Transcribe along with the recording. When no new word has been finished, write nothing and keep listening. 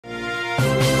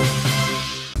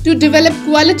to develop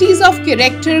qualities of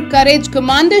character, courage,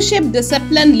 commandership,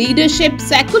 discipline, leadership,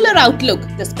 secular outlook,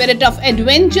 the spirit of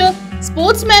adventure,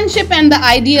 sportsmanship and the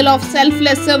ideal of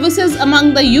selfless services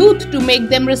among the youth to make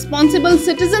them responsible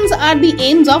citizens are the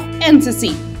aims of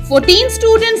NCC. 14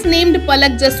 students named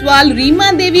Palak Jaswal,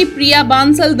 Reema Devi, Priya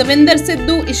Bansal, Davinder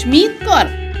Sidhu, Ishmeet Kaur,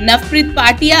 Navpreet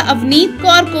Patia, Avneet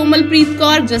Kaur, Komalpreet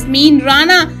Kaur, Jasmeen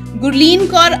Rana, Gurleen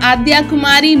Kaur, Adya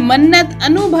Kumari, Mannat,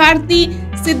 Anu Bharti,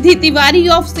 Siddhi Tiwari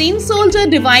of Saint Soldier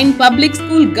Divine Public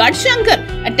School, Garhshankar,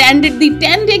 attended the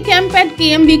 10-day camp at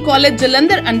KMV College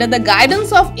Jalandhar under the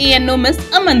guidance of ANO Miss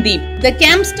Amandeep. The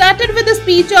camp started with a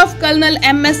speech of Colonel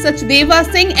MS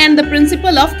Sachdeva Singh and the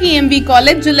principal of KMV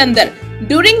College Jalandhar.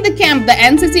 During the camp, the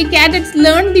NCC cadets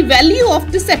learned the value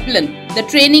of discipline. The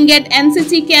training at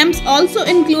NCC camps also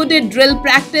included drill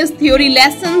practice, theory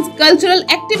lessons, cultural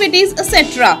activities,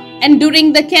 etc. And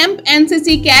during the camp,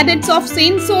 NCC cadets of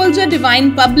Saint Soldier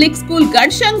Divine Public School,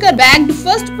 Garhshankar bagged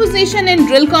first position in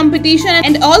drill competition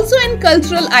and also in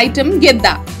cultural item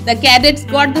Gidda. The cadets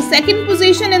got the second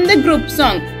position in the group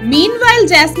song. Meanwhile,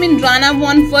 Jasmine Rana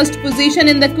won first position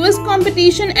in the quiz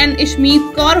competition and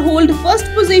Ishmeet Kaur hold first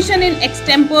position in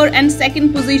extempore and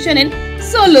second position in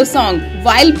solo song.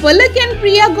 While Palak and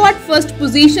Priya got first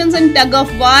positions in tug of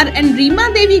war and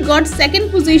Reema Devi got second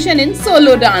position in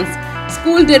solo dance.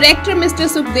 School Director Mr.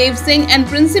 Sukhdev Singh and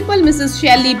Principal Mrs.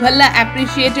 Shelly Bhalla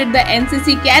appreciated the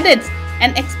NCC cadets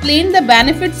and explained the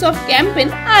benefits of camp in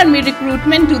army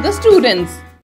recruitment to the students.